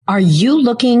Are you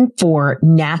looking for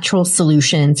natural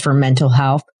solutions for mental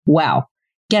health? Well,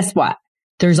 guess what?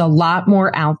 There's a lot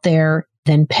more out there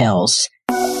than pills.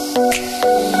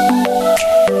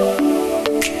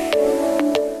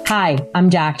 Hi, I'm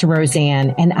Dr.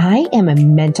 Roseanne, and I am a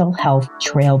mental health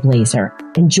trailblazer.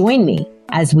 And join me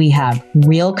as we have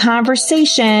real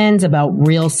conversations about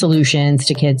real solutions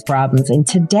to kids' problems. And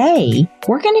today,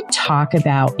 we're going to talk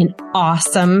about an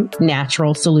awesome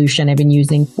natural solution I've been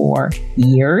using for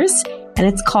years. And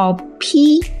it's called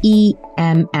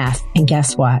PEMF. And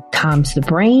guess what? Calms the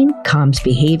brain, calms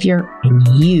behavior, and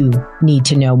you need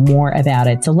to know more about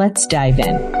it. So let's dive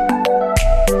in.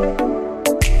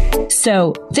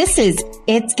 So this is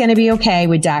It's Gonna Be Okay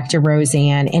with Dr.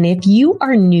 Roseanne. And if you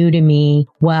are new to me,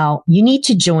 well, you need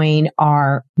to join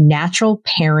our Natural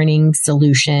Parenting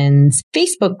Solutions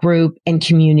Facebook group and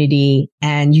community.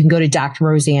 And you can go to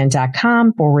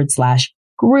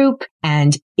drroseanne.com/group.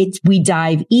 And we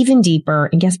dive even deeper.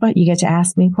 And guess what? You get to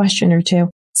ask me a question or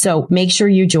two. So make sure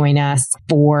you join us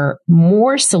for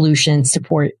more solutions to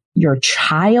support your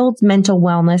child's mental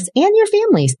wellness and your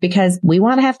families, because we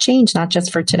want to have change, not just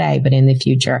for today, but in the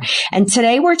future. And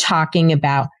today we're talking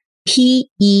about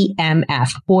PEMF.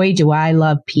 Boy, do I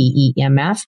love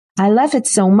PEMF. I love it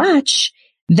so much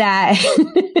that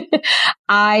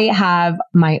I have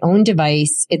my own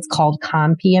device. It's called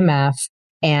PEMF.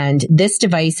 And this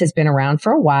device has been around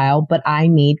for a while, but I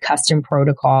made custom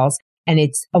protocols. And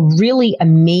it's a really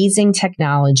amazing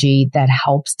technology that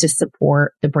helps to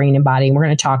support the brain and body. And we're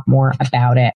going to talk more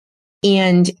about it.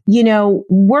 And, you know,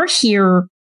 we're here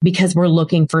because we're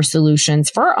looking for solutions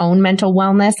for our own mental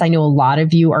wellness. I know a lot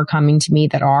of you are coming to me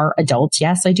that are adults.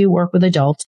 Yes, I do work with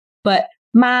adults, but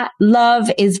my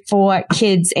love is for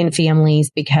kids and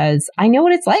families because I know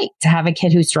what it's like to have a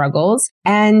kid who struggles.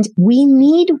 And we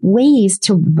need ways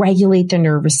to regulate the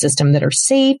nervous system that are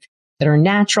safe, that are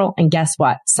natural, and guess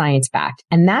what? Science-backed.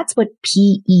 And that's what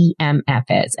PEMF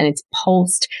is. And it's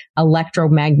pulsed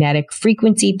electromagnetic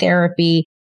frequency therapy.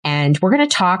 And we're going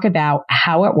to talk about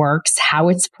how it works, how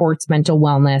it supports mental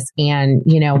wellness. And,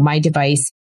 you know, my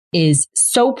device is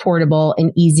so portable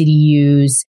and easy to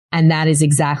use. And that is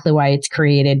exactly why it's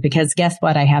created, because guess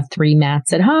what? I have 3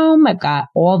 mats at home. I've got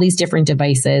all these different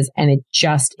devices, and it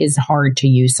just is hard to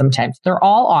use sometimes. They're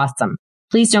all awesome.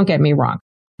 Please don't get me wrong.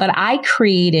 But I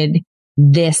created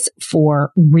this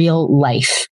for real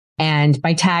life. And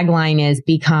my tagline is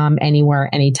be calm anywhere,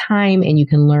 anytime. And you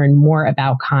can learn more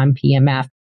about Calm PEMF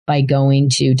by going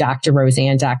to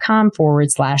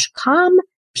drroseanne.com/calm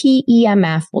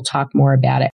PEMF. We'll talk more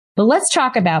about it. But let's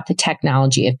talk about the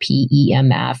technology of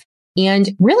PEMF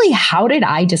and really, how did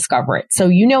I discover it? So,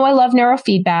 you know, I love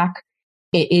neurofeedback.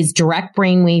 It is direct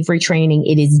brainwave retraining.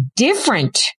 It is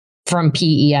different from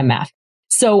PEMF.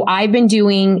 So I've been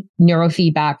doing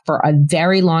neurofeedback for a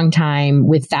very long time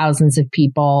with thousands of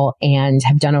people and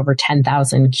have done over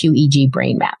 10,000 QEEG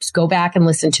brain maps. Go back and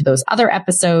listen to those other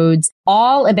episodes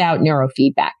all about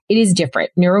neurofeedback. It is different.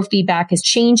 Neurofeedback is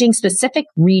changing specific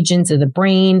regions of the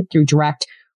brain through direct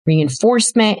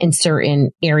reinforcement in certain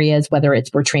areas, whether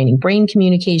it's we're training brain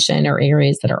communication or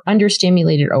areas that are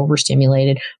understimulated,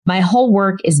 overstimulated. My whole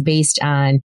work is based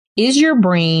on, is your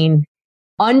brain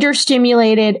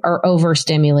understimulated or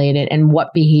overstimulated, and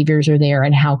what behaviors are there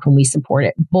and how can we support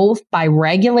it, both by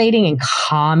regulating and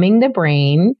calming the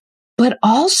brain, but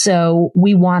also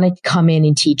we want to come in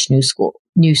and teach new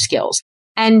skills.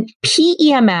 And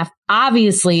PEMF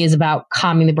obviously is about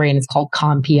calming the brain. It's called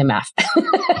Calm PEMF.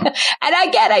 And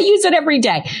I use it every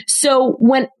day. So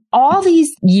when all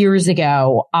these years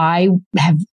ago, I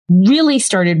have really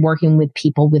started working with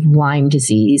people with Lyme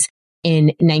disease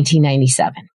in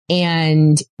 1997.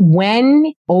 And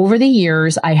when over the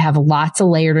years, I have lots of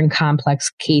layered and complex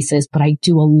cases, but I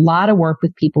do a lot of work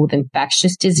with people with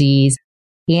infectious disease,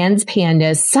 PANS,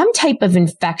 PANDAS, some type of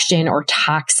infection or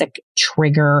toxic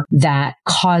trigger that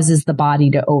causes the body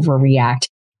to overreact.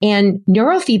 And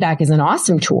neurofeedback is an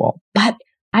awesome tool, but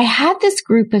I had this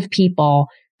group of people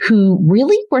who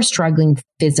really were struggling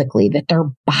physically, that their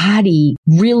body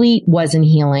really wasn't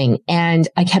healing. And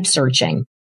I kept searching.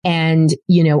 And,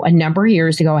 you know, a number of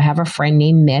years ago, I have a friend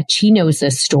named Mitch. He knows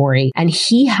this story, and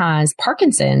he has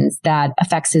Parkinson's that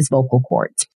affects his vocal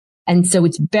cords. And so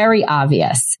it's very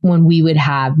obvious when we would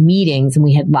have meetings, and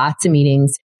we had lots of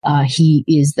meetings. He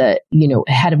is the,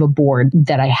 head of a board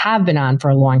that I have been on for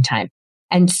a long time.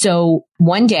 And so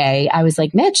one day I was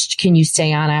like, Mitch, can you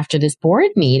stay on after this board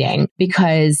meeting?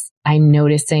 Because I'm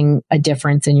noticing a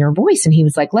difference in your voice. And he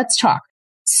was like, let's talk.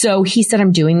 So he said,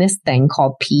 I'm doing this thing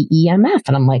called PEMF.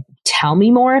 And I'm like, tell me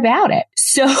more about it.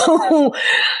 So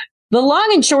the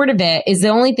long and short of it is the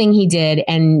only thing he did.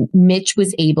 And Mitch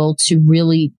was able to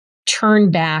really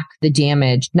turn back the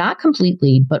damage, not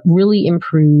completely, but really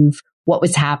improve what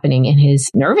was happening in his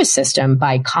nervous system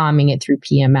by calming it through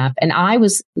PEMF. And I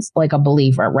was like a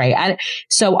believer, right?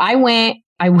 So I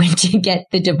went to get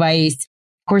the device.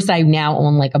 Of course, I now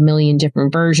own like a million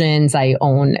different versions. I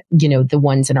own, the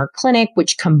ones in our clinic,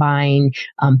 which combine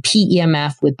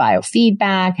PEMF with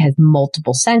biofeedback, has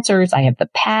multiple sensors. I have the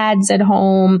pads at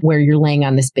home where you're laying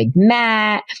on this big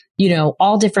mat,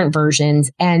 all different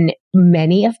versions. And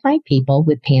many of my people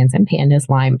with PANS and PANDAS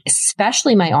Lyme,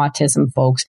 especially my autism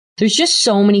folks, there's just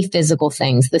so many physical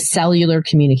things. The cellular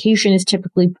communication is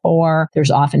typically poor. There's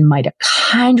often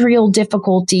mitochondrial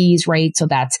difficulties, right? So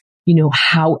that's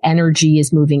how energy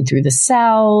is moving through the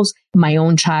cells. My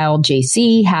own child,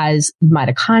 JC, has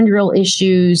mitochondrial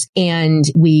issues, and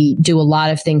we do a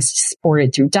lot of things to support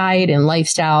it through diet and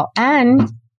lifestyle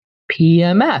and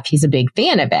PEMF. He's a big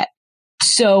fan of it.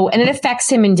 So, and it affects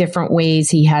him in different ways.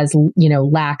 He has,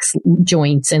 lax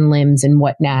joints and limbs and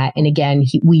whatnot. And again,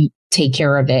 we take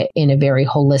care of it in a very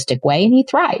holistic way, and he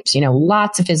thrives,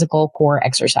 lots of physical core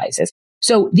exercises.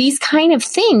 So these kind of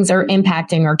things are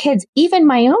impacting our kids, even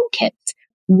my own kids.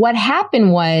 What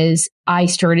happened was I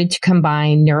started to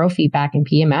combine neurofeedback and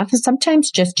PEMF, and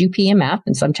sometimes just do PEMF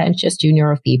and sometimes just do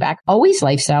neurofeedback, always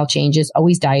lifestyle changes,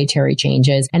 always dietary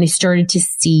changes. And I started to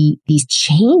see these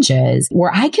changes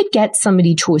where I could get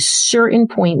somebody to a certain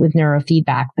point with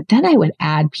neurofeedback, but then I would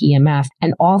add PEMF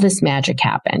and all this magic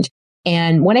happened.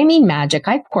 And when I mean magic,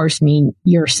 I of course mean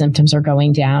your symptoms are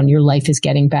going down, your life is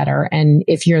getting better. And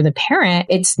if you're the parent,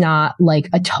 it's not like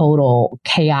a total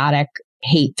chaotic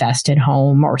hate fest at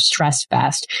home or stress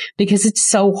fest, because it's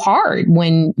so hard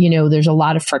when, there's a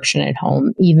lot of friction at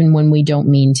home, even when we don't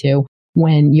mean to,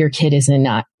 when your kid is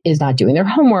not doing their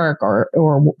homework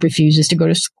or refuses to go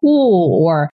to school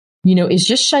or is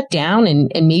just shut down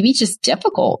and maybe just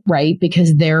difficult, right?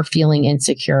 Because they're feeling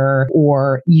insecure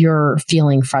or you're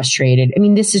feeling frustrated. I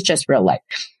mean, this is just real life.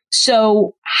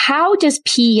 So how does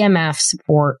PEMF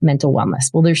support mental wellness?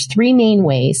 Well, there's three main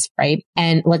ways, right?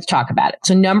 And let's talk about it.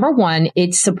 So number one,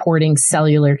 it's supporting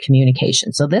cellular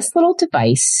communication. So this little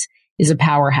device is a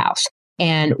powerhouse.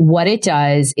 And what it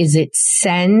does is it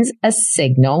sends a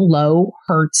signal, low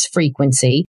hertz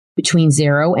frequency, between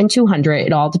 0 and 200.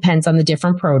 It all depends on the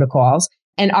different protocols.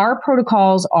 And our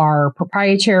protocols are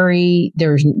proprietary.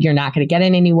 You're not going to get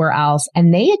it anywhere else.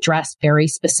 And they address very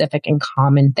specific and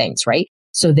common things, right?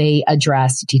 So they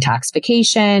address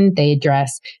detoxification. They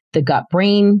address the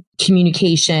gut-brain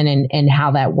communication and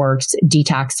how that works,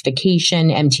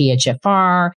 detoxification,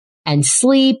 MTHFR, and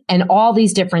sleep, and all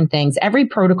these different things. Every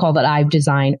protocol that I've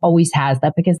designed always has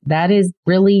that, because that is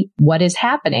really what is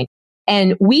happening.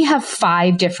 And we have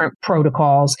 5 different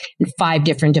protocols and 5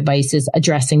 different devices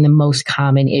addressing the most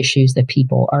common issues that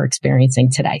people are experiencing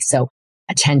today. So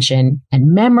attention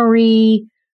and memory,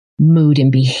 mood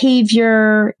and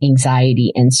behavior,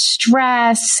 anxiety and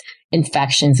stress,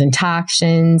 infections and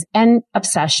toxins, and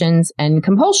obsessions and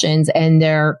compulsions. And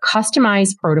they're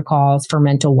customized protocols for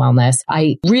mental wellness.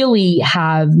 I really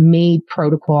have made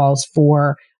protocols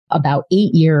for about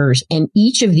 8 years. And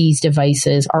each of these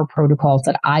devices are protocols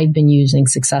that I've been using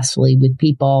successfully with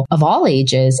people of all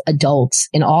ages, adults,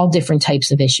 in all different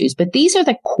types of issues. But these are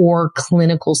the core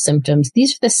clinical symptoms.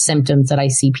 These are the symptoms that I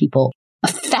see people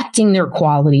affecting their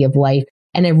quality of life.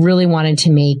 And I really wanted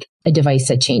to make a device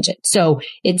that changed it. So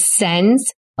it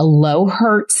sends a low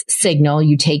hertz signal.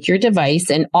 You take your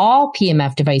device, and all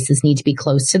PEMF devices need to be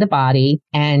close to the body.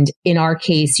 And in our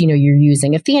case, you're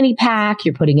using a fanny pack,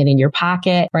 you're putting it in your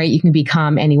pocket, right? You can be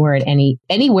calm anywhere at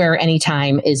anywhere,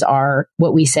 anytime is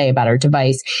what we say about our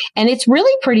device. And it's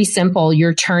really pretty simple.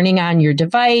 You're turning on your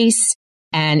device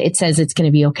and it says it's going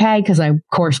to be okay, because I of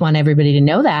course want everybody to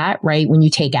know that, right? When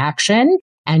you take action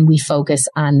and we focus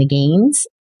on the gains,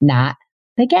 not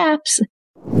the gaps.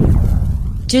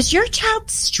 Does your child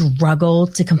struggle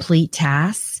to complete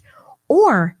tasks,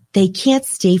 or they can't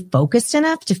stay focused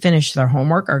enough to finish their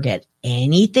homework or get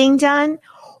anything done?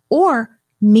 Or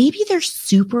maybe they're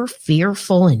super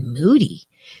fearful and moody.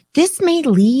 This may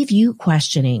leave you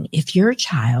questioning if your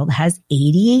child has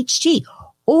ADHD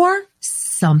or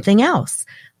something else,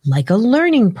 like a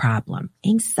learning problem,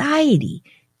 anxiety,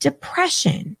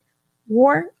 depression,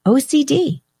 or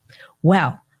OCD.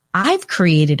 Well, I've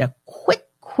created a quick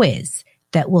quiz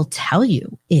that will tell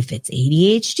you if it's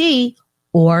ADHD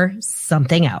or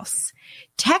something else.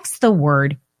 Text the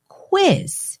word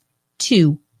quiz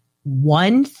to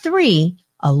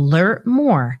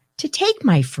 13ALERT-MORE to take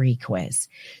my free quiz,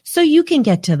 so you can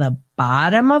get to the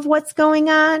bottom of what's going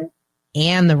on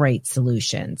and the right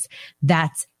solutions.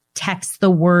 That's text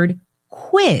the word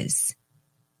quiz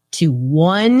to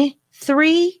 13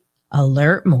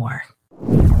 Alert more.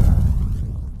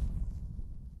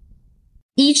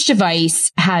 Each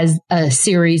device has a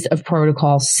series of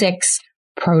protocols, 6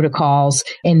 protocols,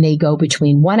 and they go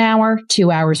between 1 hour, 2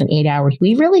 hours, and 8 hours.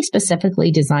 We really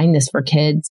specifically designed this for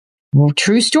kids. Well,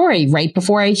 true story. Right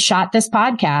before I shot this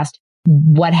podcast,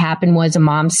 what happened was a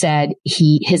mom said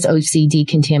his OCD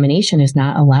contamination is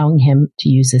not allowing him to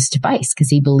use this device because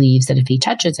he believes that if he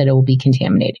touches it, it will be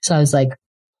contaminated. So I was like,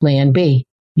 plan B,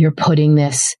 you're putting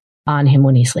this on him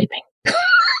when he's sleeping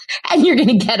and you're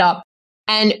going to get up.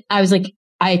 And I was like,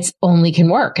 it only can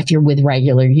work if you're with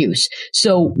regular use.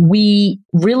 So we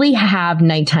really have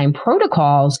nighttime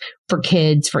protocols for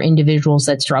kids, for individuals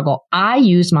that struggle. I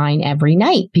use mine every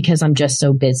night because I'm just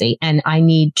so busy and I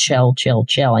need chill.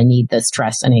 I need the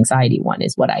stress and anxiety one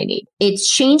is what I need. It's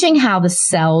changing how the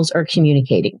cells are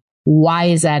communicating. Why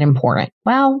is that important?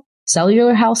 Well,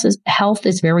 cellular health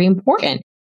is very important.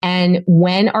 And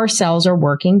when our cells are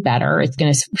working better, it's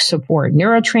going to support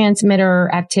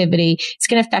neurotransmitter activity. It's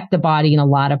going to affect the body in a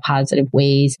lot of positive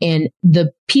ways. And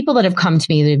the people that have come to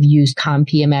me that have used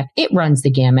PEMF, it runs the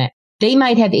gamut. They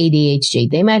might have ADHD.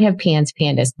 They might have PANS,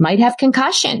 might have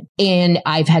concussion. And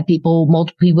I've had multiple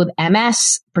people with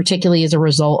MS, particularly as a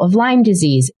result of Lyme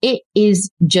disease. It is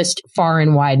just far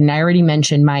and wide. And I already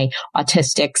mentioned my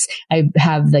autistics. I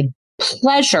have the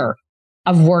pleasure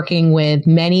of working with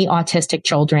many autistic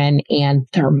children and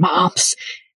their moms,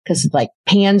 because like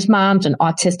PANS moms and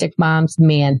autistic moms,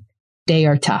 man, they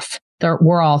are tough.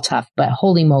 We're all tough, but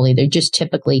holy moly, they're just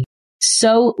typically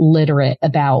so literate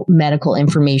about medical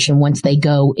information once they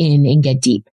go in and get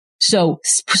deep. So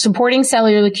supporting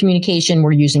cellular communication,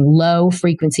 we're using low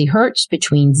frequency hertz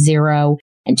between 0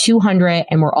 and 200,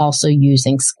 and we're also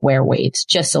using square waves,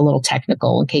 just a little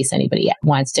technical in case anybody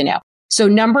wants to know. So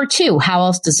number 2, how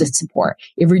else does it support?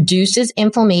 It reduces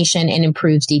inflammation and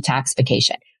improves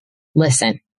detoxification.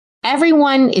 Listen,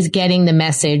 everyone is getting the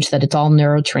message that it's all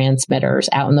neurotransmitters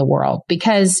out in the world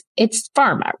because it's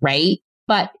pharma, right?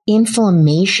 But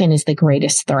inflammation is the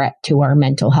greatest threat to our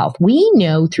mental health. We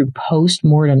know through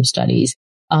post-mortem studies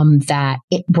that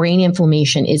brain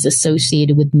inflammation is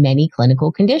associated with many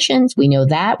clinical conditions. We know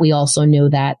that. We also know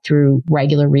that through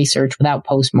regular research without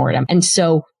post-mortem. And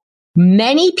so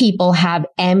many people have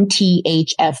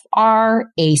MTHFR,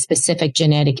 a specific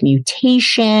genetic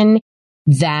mutation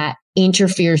that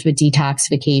interferes with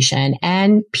detoxification,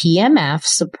 and PEMF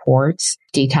supports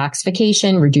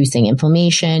detoxification, reducing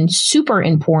inflammation, super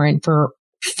important for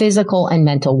physical and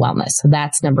mental wellness. So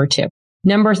that's number 2.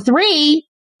 Number 3,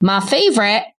 my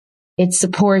favorite, it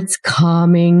supports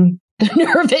calming the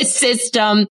nervous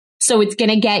system. So it's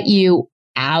going to get you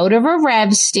out of a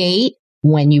rev state.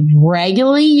 When you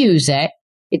regularly use it,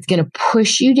 it's going to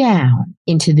push you down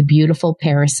into the beautiful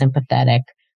parasympathetic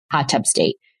hot tub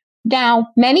state. Now,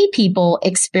 many people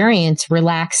experience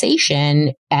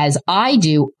relaxation, as I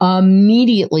do,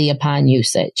 immediately upon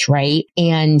usage, right?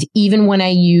 And even when I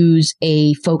use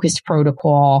a focused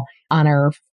protocol on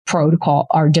our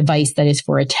device that is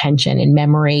for attention and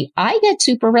memory, I get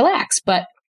super relaxed, but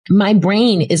my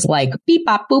brain is like beep,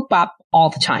 bop, boop, bop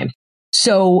all the time.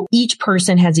 So each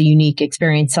person has a unique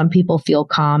experience. Some people feel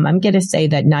calm. I'm going to say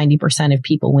that 90% of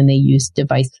people when they use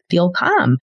device feel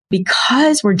calm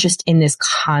because we're just in this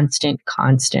constant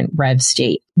rev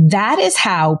state. That is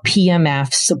how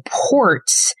PEMF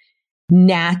supports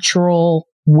natural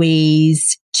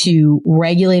ways to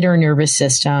regulate our nervous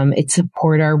system. It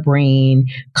supports our brain,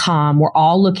 calm. We're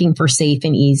all looking for safe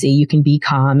and easy. You can be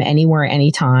calm anywhere,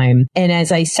 anytime. And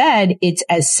as I said, it's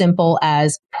as simple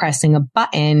as pressing a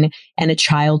button, and a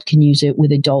child can use it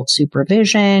with adult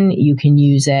supervision. You can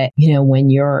use it, when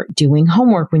you're doing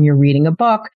homework, when you're reading a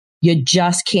book. You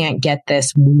just can't get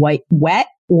this wet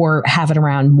or have it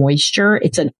around moisture.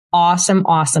 It's an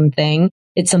awesome thing.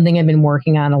 It's something I've been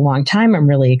working on a long time. I'm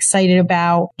really excited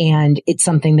about, and it's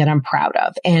something that I'm proud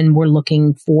of. And we're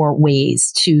looking for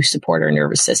ways to support our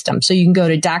nervous system. So you can go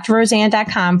to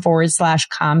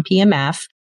drroseanne.com/CalmPMF.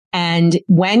 And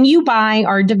when you buy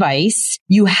our device,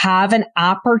 you have an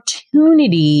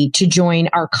opportunity to join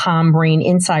our Calm Brain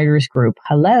Insiders group.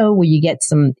 Hello, where you get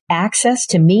some access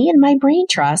to me and my brain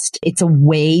trust. It's a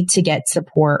way to get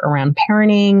support around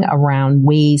parenting, around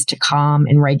ways to calm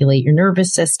and regulate your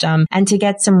nervous system, and to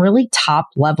get some really top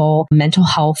level mental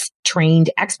health trained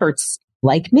experts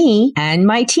like me and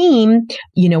my team.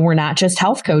 We're not just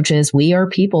health coaches. We are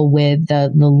people with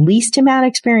the least amount of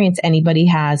experience anybody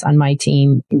has on my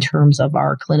team in terms of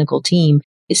our clinical team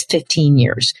is 15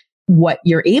 years. What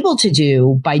you're able to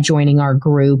do by joining our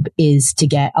group is to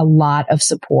get a lot of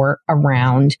support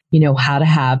around, how to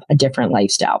have a different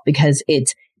lifestyle, because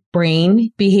it's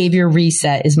brain behavior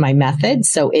reset is my method.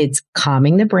 So it's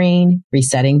calming the brain,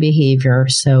 resetting behavior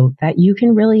so that you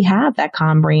can really have that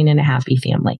calm brain and a happy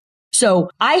family. So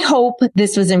I hope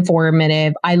this was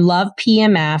informative. I love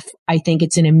PEMF. I think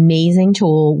it's an amazing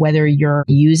tool, whether you're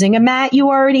using a mat you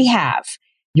already have,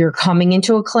 you're coming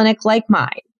into a clinic like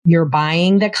mine, you're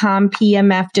buying the Calm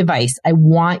PEMF device. I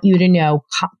want you to know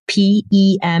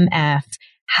PEMF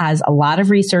has a lot of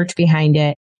research behind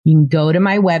it. You can go to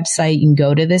my website. You can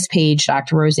go to this page,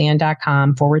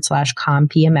 drroseanne.com/Calm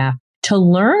PEMF, to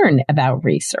learn about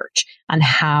research on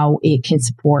how it can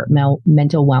support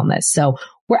mental wellness. So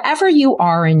wherever you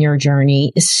are in your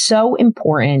journey is so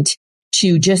important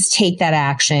to just take that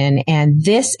action. And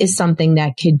this is something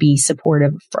that could be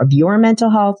supportive of your mental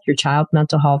health, your child's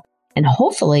mental health. And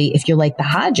hopefully, if you're like the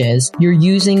Hodges, you're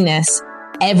using this.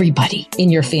 Everybody in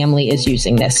your family is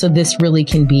using this. So this really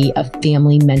can be a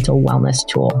family mental wellness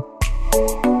tool.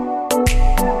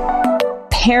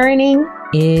 Parenting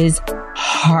is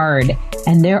hard,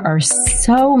 and there are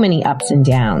so many ups and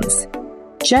downs.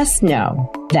 Just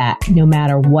know that no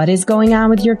matter what is going on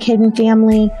with your kid and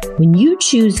family, when you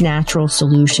choose natural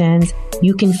solutions,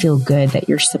 you can feel good that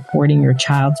you're supporting your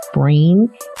child's brain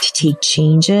to take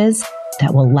changes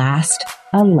that will last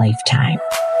a lifetime.